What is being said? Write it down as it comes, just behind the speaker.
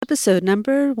episode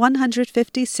number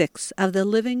 156 of the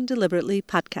Living Deliberately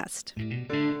podcast.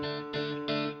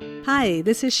 Hi,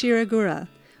 this is Shira Gura.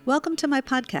 Welcome to my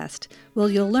podcast, where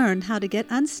you'll learn how to get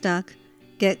unstuck,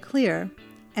 get clear,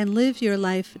 and live your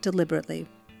life deliberately.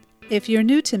 If you're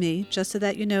new to me, just so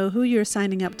that you know who you're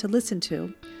signing up to listen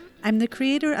to, I'm the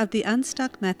creator of the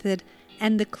Unstuck Method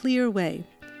and the Clear Way,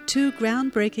 two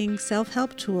groundbreaking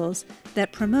self-help tools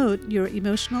that promote your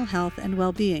emotional health and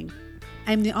well-being.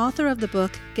 I'm the author of the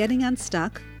book, Getting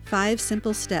Unstuck, 5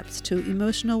 Simple Steps to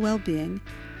Emotional Well-Being,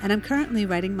 and I'm currently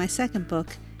writing my second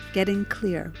book, Getting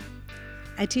Clear.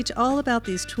 I teach all about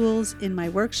these tools in my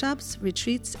workshops,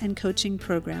 retreats, and coaching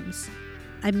programs.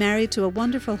 I'm married to a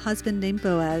wonderful husband named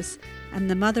Boaz. I'm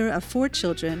the mother of 4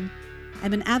 children.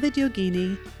 I'm an avid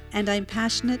yogini, and I'm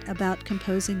passionate about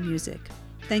composing music.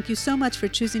 Thank you so much for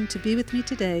choosing to be with me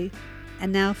today.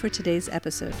 And now for today's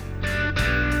episode.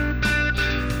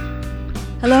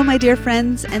 Hello, my dear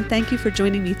friends, and thank you for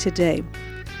joining me today.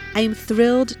 I am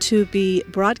thrilled to be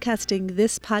broadcasting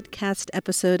this podcast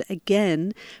episode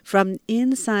again from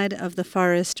inside of the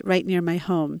forest right near my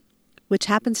home, which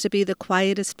happens to be the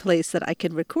quietest place that I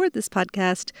can record this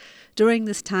podcast during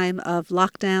this time of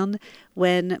lockdown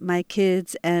when my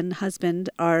kids and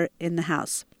husband are in the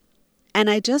house.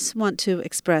 And I just want to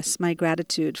express my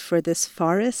gratitude for this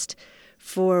forest,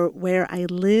 for where I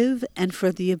live, and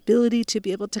for the ability to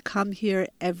be able to come here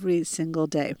every single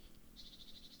day.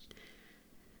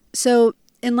 So,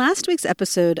 in last week's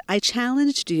episode, I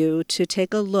challenged you to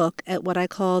take a look at what I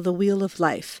call the Wheel of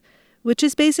Life, which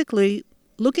is basically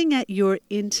looking at your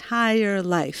entire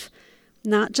life,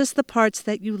 not just the parts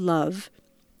that you love,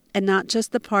 and not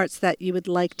just the parts that you would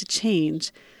like to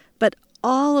change, but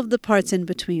all of the parts in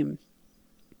between.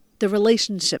 The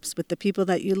relationships with the people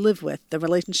that you live with, the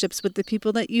relationships with the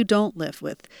people that you don't live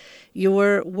with,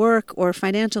 your work or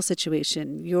financial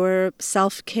situation, your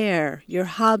self-care, your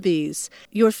hobbies,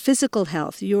 your physical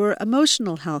health, your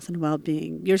emotional health and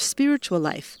well-being, your spiritual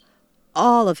life,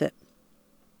 all of it.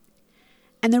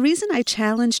 And the reason I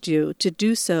challenged you to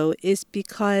do so is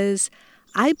because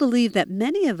I believe that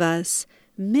many of us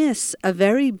miss a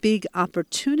very big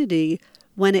opportunity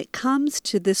when it comes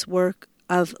to this work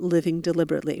of living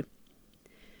deliberately.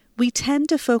 We tend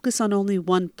to focus on only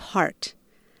one part,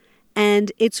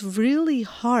 and it's really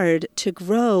hard to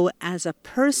grow as a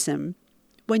person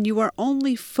when you are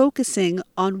only focusing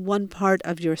on one part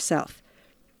of yourself.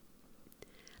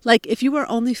 Like if you are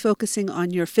only focusing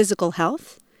on your physical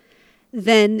health,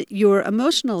 then your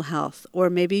emotional health or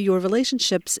maybe your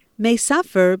relationships may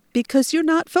suffer because you're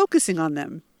not focusing on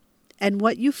them, and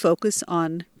what you focus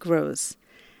on grows.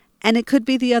 And it could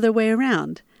be the other way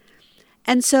around.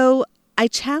 And so I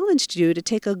challenged you to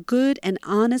take a good and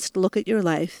honest look at your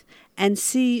life and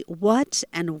see what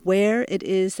and where it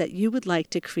is that you would like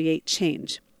to create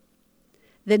change.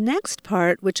 The next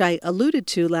part, which I alluded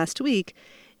to last week,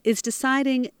 is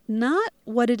deciding not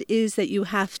what it is that you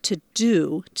have to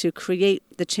do to create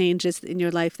the changes in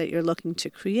your life that you're looking to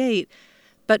create,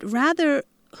 but rather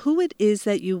who it is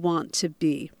that you want to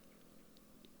be.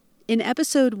 In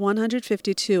episode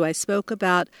 152, I spoke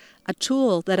about a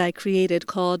tool that I created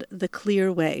called The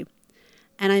Clear Way.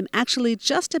 And I'm actually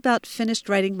just about finished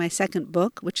writing my second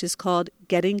book, which is called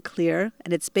Getting Clear,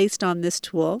 and it's based on this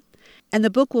tool. And the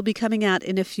book will be coming out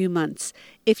in a few months.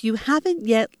 If you haven't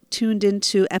yet tuned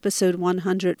into episode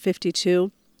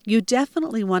 152, you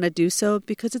definitely want to do so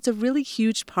because it's a really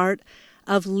huge part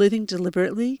of living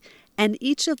deliberately, and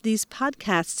each of these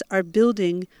podcasts are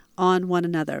building on one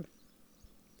another.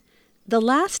 The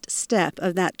last step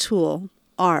of that tool,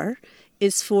 R,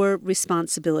 is for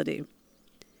responsibility.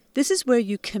 This is where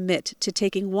you commit to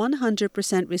taking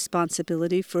 100%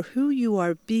 responsibility for who you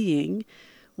are being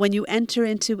when you enter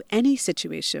into any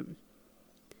situation.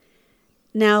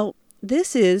 Now,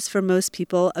 this is, for most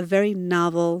people, a very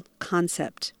novel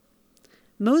concept.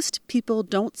 Most people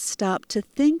don't stop to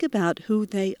think about who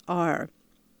they are.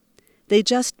 They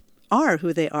just are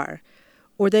who they are,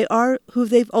 or they are who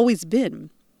they've always been,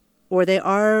 or they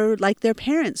are like their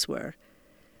parents were.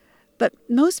 But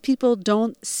most people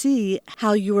don't see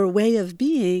how your way of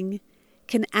being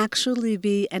can actually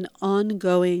be an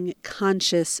ongoing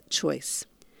conscious choice.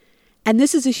 And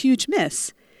this is a huge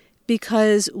miss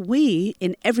because we,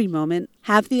 in every moment,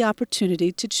 have the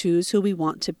opportunity to choose who we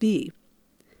want to be.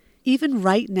 Even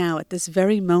right now, at this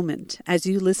very moment, as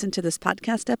you listen to this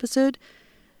podcast episode,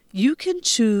 you can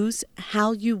choose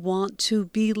how you want to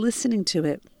be listening to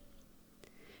it.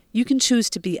 You can choose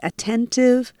to be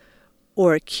attentive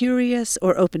or curious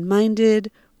or open-minded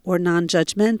or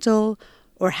non-judgmental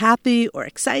or happy or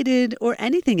excited or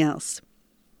anything else.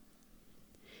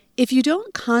 If you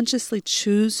don't consciously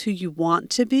choose who you want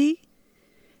to be,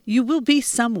 you will be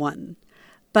someone.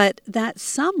 But that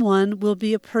someone will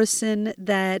be a person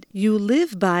that you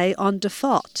live by on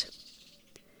default.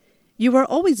 You are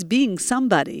always being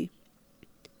somebody,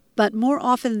 but more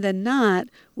often than not,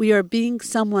 we are being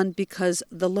someone because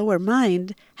the lower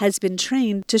mind has been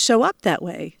trained to show up that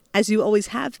way, as you always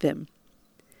have been.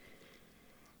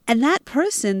 And that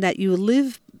person that you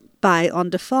live by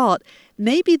on default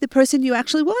may be the person you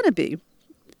actually want to be.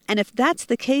 And if that's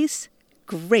the case,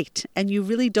 great, and you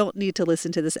really don't need to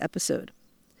listen to this episode.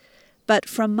 But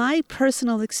from my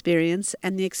personal experience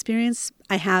and the experience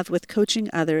I have with coaching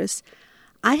others,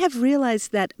 I have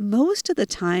realized that most of the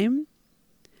time,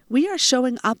 we are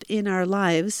showing up in our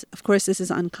lives, of course this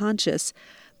is unconscious,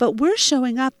 but we're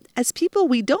showing up as people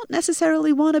we don't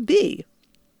necessarily want to be.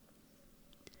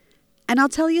 And I'll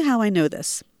tell you how I know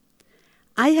this.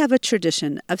 I have a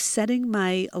tradition of setting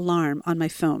my alarm on my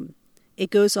phone. It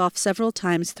goes off several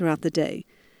times throughout the day.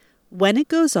 When it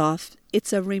goes off,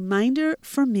 it's a reminder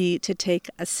for me to take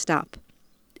a stop.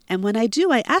 And when I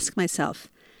do, I ask myself,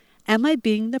 am I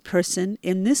being the person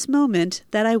in this moment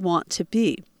that I want to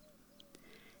be?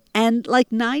 And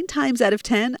like 9 times out of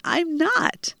 10, I'm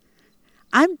not.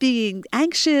 I'm being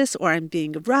anxious, or I'm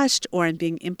being rushed, or I'm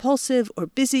being impulsive or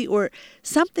busy, or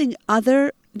something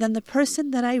other than the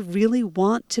person that I really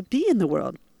want to be in the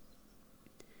world.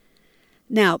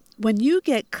 Now, when you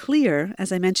get clear,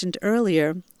 as I mentioned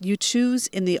earlier, you choose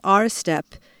in the R step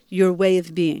your way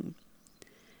of being.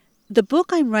 The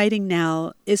book I'm writing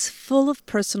now is full of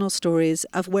personal stories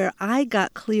of where I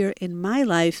got clear in my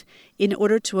life in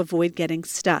order to avoid getting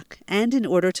stuck and in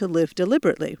order to live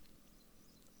deliberately.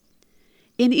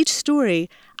 In each story,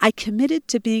 I committed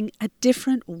to being a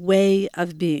different way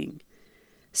of being.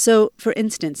 So, for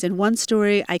instance, in one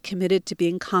story, I committed to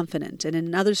being confident. And in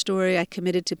another story, I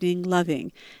committed to being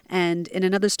loving. And in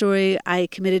another story, I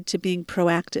committed to being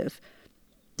proactive.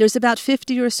 There's about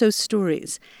 50 or so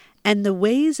stories. And the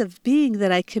ways of being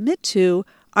that I commit to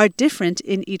are different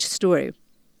in each story.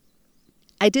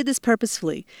 I did this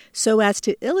purposefully so as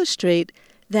to illustrate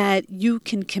that you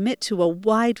can commit to a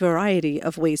wide variety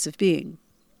of ways of being.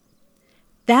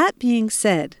 That being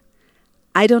said,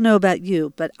 I don't know about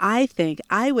you, but I think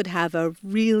I would have a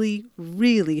really,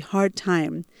 really hard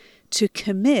time to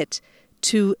commit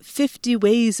to 50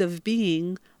 ways of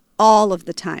being all of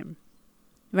the time,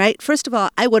 right? First of all,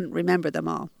 I wouldn't remember them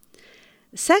all.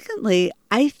 Secondly,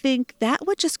 I think that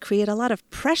would just create a lot of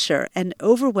pressure and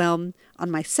overwhelm on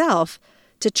myself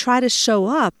to try to show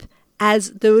up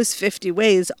as those 50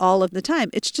 ways all of the time.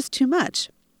 It's just too much.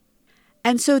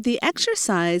 And so the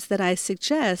exercise that I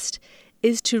suggest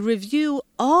is to review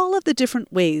all of the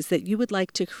different ways that you would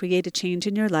like to create a change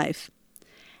in your life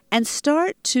and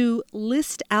start to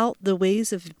list out the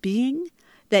ways of being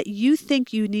that you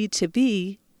think you need to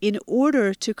be in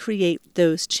order to create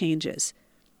those changes.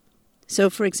 So,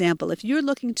 for example, if you're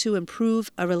looking to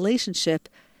improve a relationship,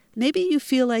 maybe you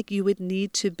feel like you would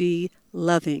need to be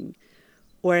loving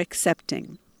or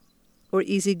accepting or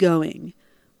easygoing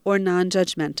or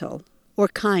non-judgmental or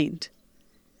kind.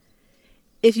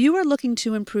 If you are looking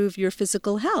to improve your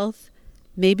physical health,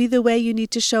 maybe the way you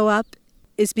need to show up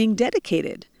is being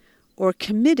dedicated or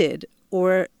committed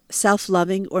or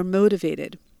self-loving or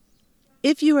motivated.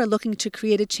 If you are looking to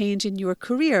create a change in your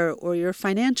career or your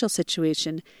financial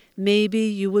situation, maybe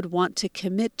you would want to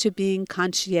commit to being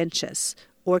conscientious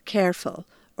or careful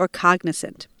or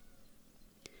cognizant.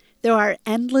 There are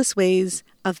endless ways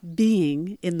of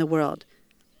being in the world.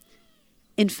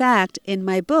 In fact, in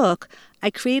my book,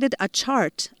 I created a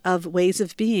chart of ways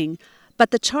of being, but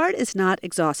the chart is not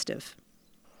exhaustive.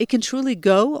 It can truly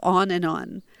go on and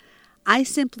on. I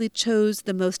simply chose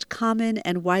the most common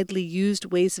and widely used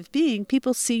ways of being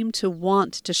people seem to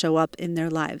want to show up in their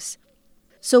lives.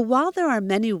 So while there are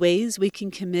many ways we can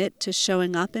commit to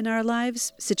showing up in our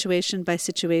lives, situation by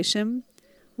situation,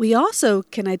 we also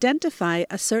can identify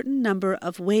a certain number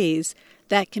of ways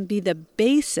that can be the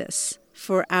basis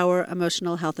for our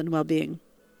emotional health and well-being.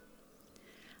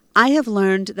 I have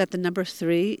learned that the number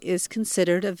 3 is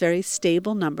considered a very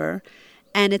stable number,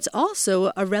 and it's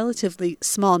also a relatively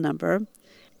small number,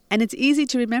 and it's easy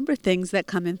to remember things that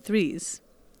come in 3s.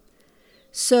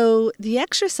 So the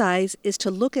exercise is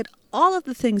to look at all of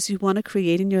the things you want to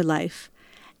create in your life,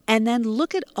 and then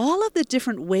look at all of the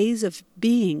different ways of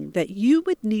being that you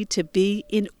would need to be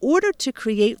in order to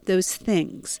create those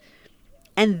things.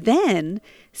 And then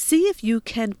see if you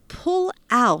can pull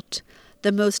out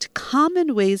the most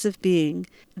common ways of being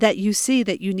that you see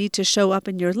that you need to show up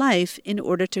in your life in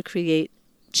order to create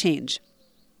change.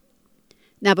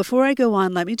 Now, before I go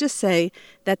on, let me just say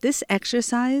that this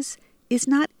exercise is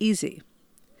not easy.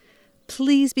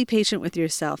 Please be patient with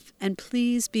yourself and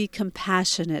please be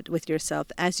compassionate with yourself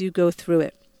as you go through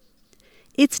it.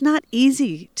 It's not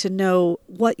easy to know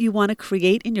what you want to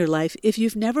create in your life if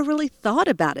you've never really thought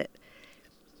about it.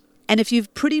 And if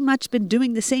you've pretty much been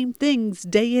doing the same things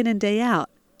day in and day out.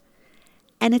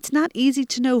 And it's not easy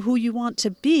to know who you want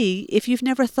to be if you've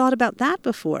never thought about that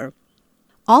before.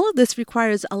 All of this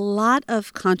requires a lot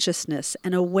of consciousness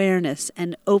and awareness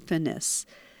and openness.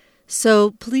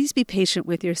 So please be patient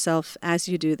with yourself as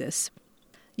you do this.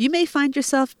 You may find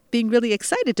yourself being really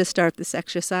excited to start this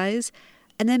exercise,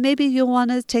 and then maybe you'll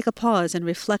want to take a pause and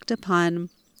reflect upon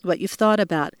what you've thought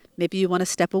about. Maybe you want to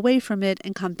step away from it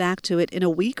and come back to it in a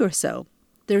week or so.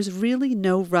 There's really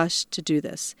no rush to do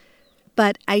this.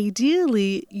 But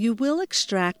ideally, you will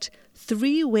extract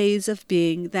 3 ways of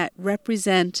being that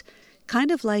represent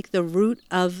kind of like the root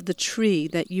of the tree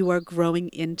that you are growing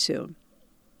into.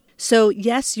 So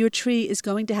yes, your tree is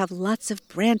going to have lots of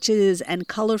branches and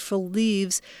colorful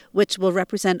leaves, which will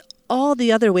represent all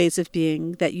the other ways of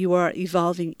being that you are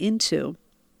evolving into.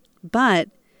 But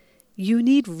you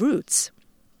need roots.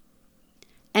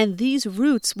 And these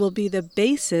roots will be the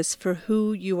basis for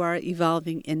who you are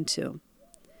evolving into.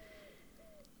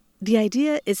 The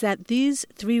idea is that these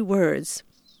 3 words,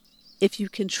 if you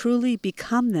can truly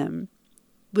become them,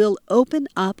 will open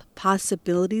up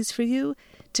possibilities for you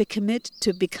to commit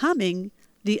to becoming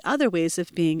the other ways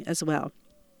of being as well.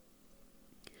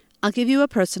 I'll give you a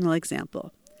personal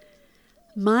example.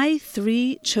 My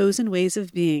 3 chosen ways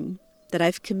of being that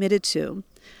I've committed to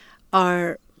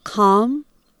are calm,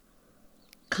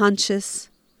 conscious,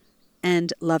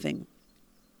 and loving.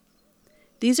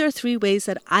 These are 3 ways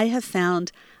that I have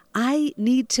found I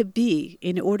need to be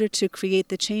in order to create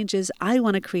the changes I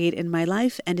want to create in my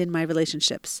life and in my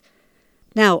relationships.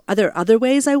 Now, are there other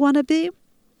ways I want to be?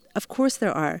 Of course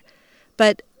there are.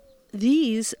 But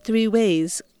these 3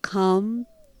 ways, calm,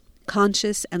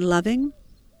 conscious, and loving,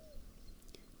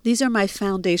 these are my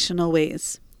foundational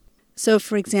ways. So,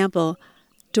 for example,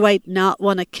 do I not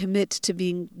want to commit to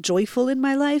being joyful in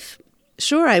my life?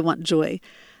 Sure, I want joy.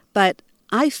 But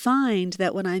I find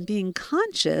that when I'm being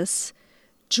conscious,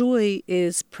 joy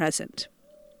is present.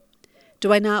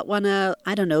 Do I not want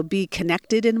to, be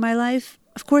connected in my life?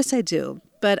 Of course I do.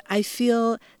 But I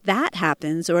feel that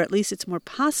happens, or at least it's more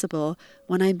possible,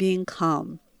 when I'm being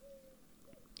calm.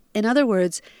 In other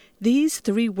words, these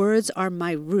 3 words are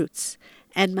my roots,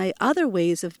 and my other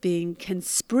ways of being can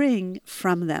spring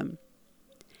from them.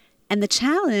 And the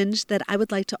challenge that I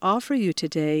would like to offer you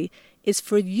today is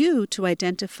for you to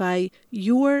identify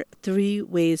your 3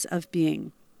 ways of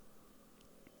being.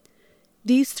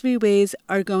 These 3 ways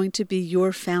are going to be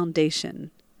your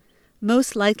foundation.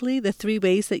 Most likely, the 3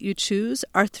 ways that you choose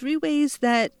are 3 ways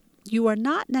that you are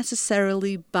not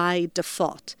necessarily by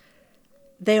default.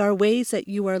 They are ways that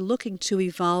you are looking to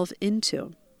evolve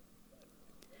into.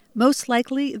 Most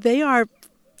likely, they are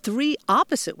 3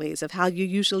 opposite ways of how you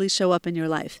usually show up in your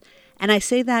life. And I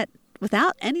say that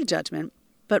without any judgment,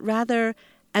 but rather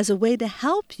as a way to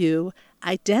help you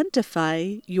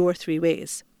identify your 3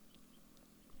 ways.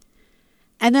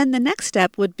 And then the next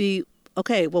step would be,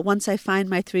 okay, well, once I find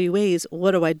my 3 ways,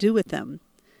 what do I do with them?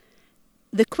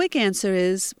 The quick answer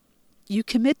is you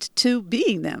commit to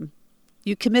being them.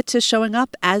 You commit to showing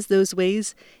up as those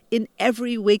ways in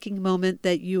every waking moment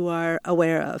that you are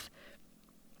aware of.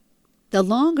 The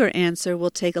longer answer will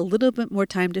take a little bit more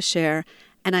time to share,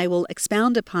 and I will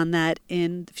expound upon that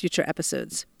in future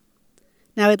episodes.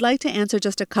 Now, I'd like to answer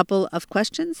just a couple of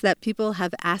questions that people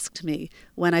have asked me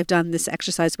when I've done this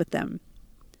exercise with them.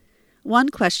 One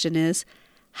question is,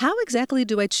 how exactly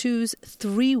do I choose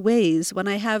 3 ways when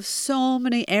I have so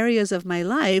many areas of my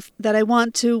life that I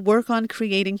want to work on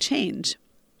creating change?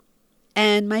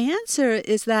 And my answer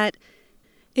is that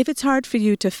if it's hard for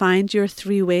you to find your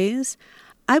 3 ways,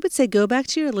 I would say go back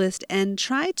to your list and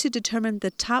try to determine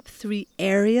the top 3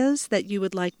 areas that you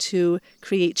would like to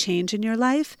create change in your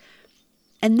life,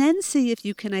 and then see if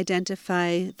you can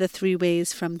identify the 3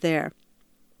 ways from there.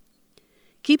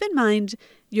 Keep in mind,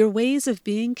 your ways of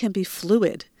being can be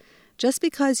fluid. Just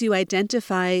because you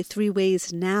identify 3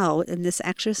 ways now in this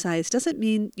exercise doesn't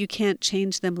mean you can't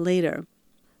change them later.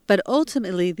 But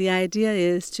ultimately, the idea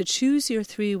is to choose your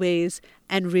 3 ways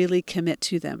and really commit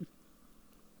to them.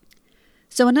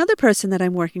 So another person that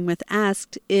I'm working with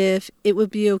asked if it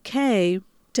would be okay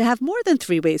to have more than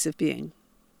 3 ways of being,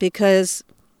 because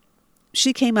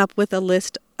she came up with a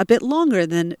list a bit longer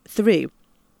than 3.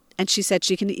 And she said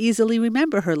she can easily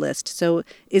remember her list. So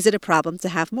is it a problem to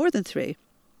have more than 3?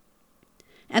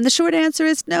 And the short answer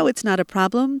is no, it's not a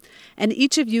problem. And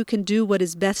each of you can do what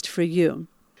is best for you.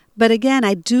 But again,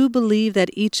 I do believe that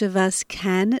each of us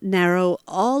can narrow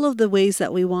all of the ways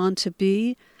that we want to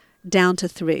be down to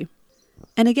 3.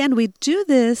 And again, we do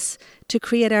this to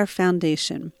create our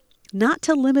foundation, not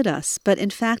to limit us, but in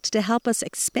fact to help us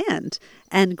expand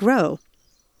and grow.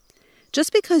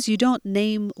 Just because you don't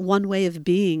name one way of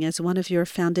being as one of your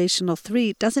foundational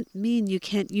 3 doesn't mean you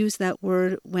can't use that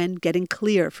word when getting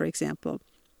clear, for example.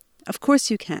 Of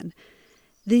course you can.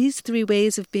 These 3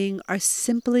 ways of being are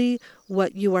simply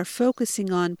what you are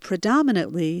focusing on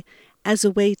predominantly as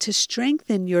a way to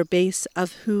strengthen your base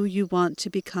of who you want to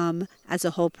become as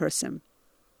a whole person.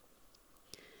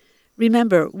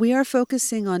 Remember, we are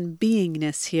focusing on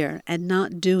beingness here and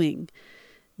not doing.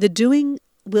 The doing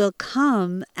will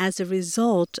come as a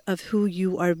result of who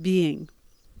you are being.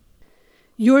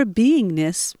 Your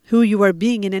beingness, who you are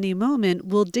being in any moment,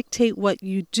 will dictate what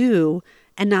you do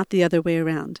and not the other way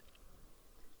around.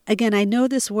 Again, I know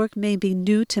this work may be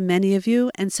new to many of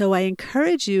you, and so I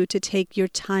encourage you to take your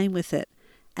time with it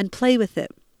and play with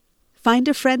it. Find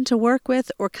a friend to work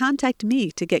with or contact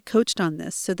me to get coached on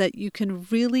this so that you can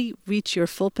really reach your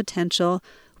full potential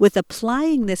with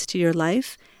applying this to your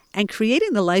life and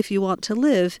creating the life you want to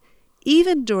live,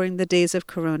 even during the days of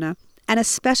Corona, and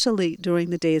especially during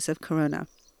the days of Corona.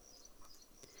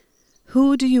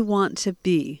 Who do you want to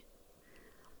be?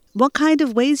 What kind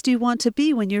of ways do you want to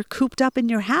be when you're cooped up in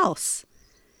your house?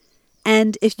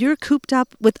 And if you're cooped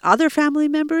up with other family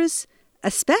members,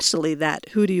 especially that,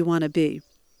 who do you want to be?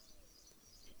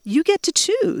 You get to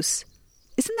choose.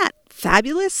 Isn't that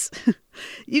fabulous?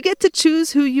 You get to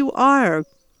choose who you are.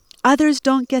 Others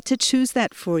don't get to choose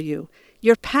that for you.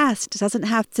 Your past doesn't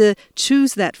have to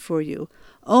choose that for you.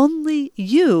 Only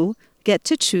you get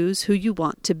to choose who you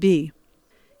want to be.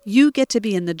 You get to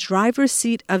be in the driver's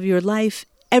seat of your life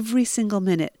every single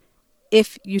minute,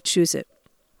 if you choose it.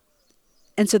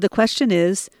 And so the question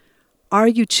is, are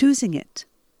you choosing it?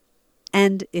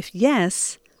 And if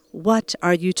yes, what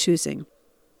are you choosing?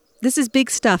 This is big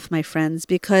stuff, my friends,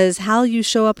 because how you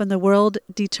show up in the world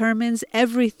determines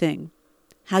everything.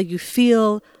 How you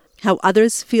feel, how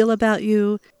others feel about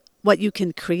you, what you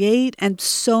can create, and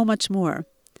so much more.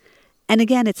 And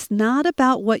again, it's not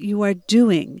about what you are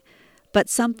doing, but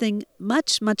something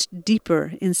much, much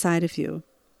deeper inside of you.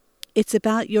 It's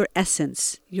about your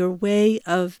essence, your way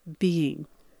of being.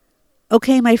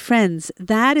 Okay, my friends,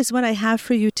 that is what I have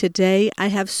for you today. I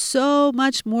have so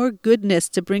much more goodness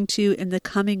to bring to you in the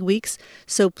coming weeks,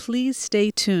 so please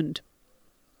stay tuned.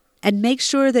 And make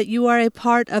sure that you are a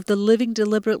part of the Living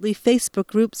Deliberately Facebook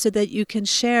group so that you can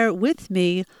share with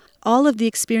me all of the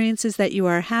experiences that you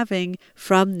are having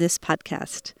from this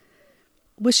podcast.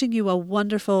 Wishing you a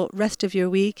wonderful rest of your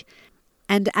week.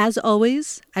 And as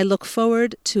always, I look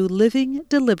forward to living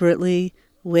deliberately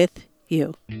with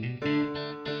you.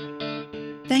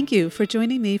 Thank you for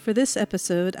joining me for this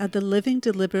episode of the Living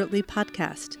Deliberately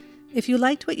podcast. If you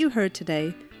liked what you heard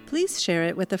today, please share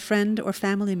it with a friend or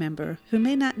family member who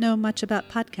may not know much about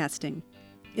podcasting.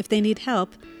 If they need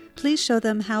help, please show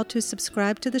them how to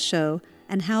subscribe to the show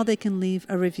and how they can leave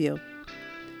a review.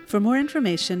 For more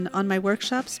information on my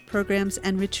workshops, programs,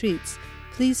 and retreats,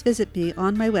 please visit me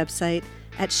on my website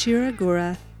at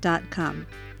shiragura.com.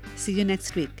 See you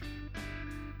next week.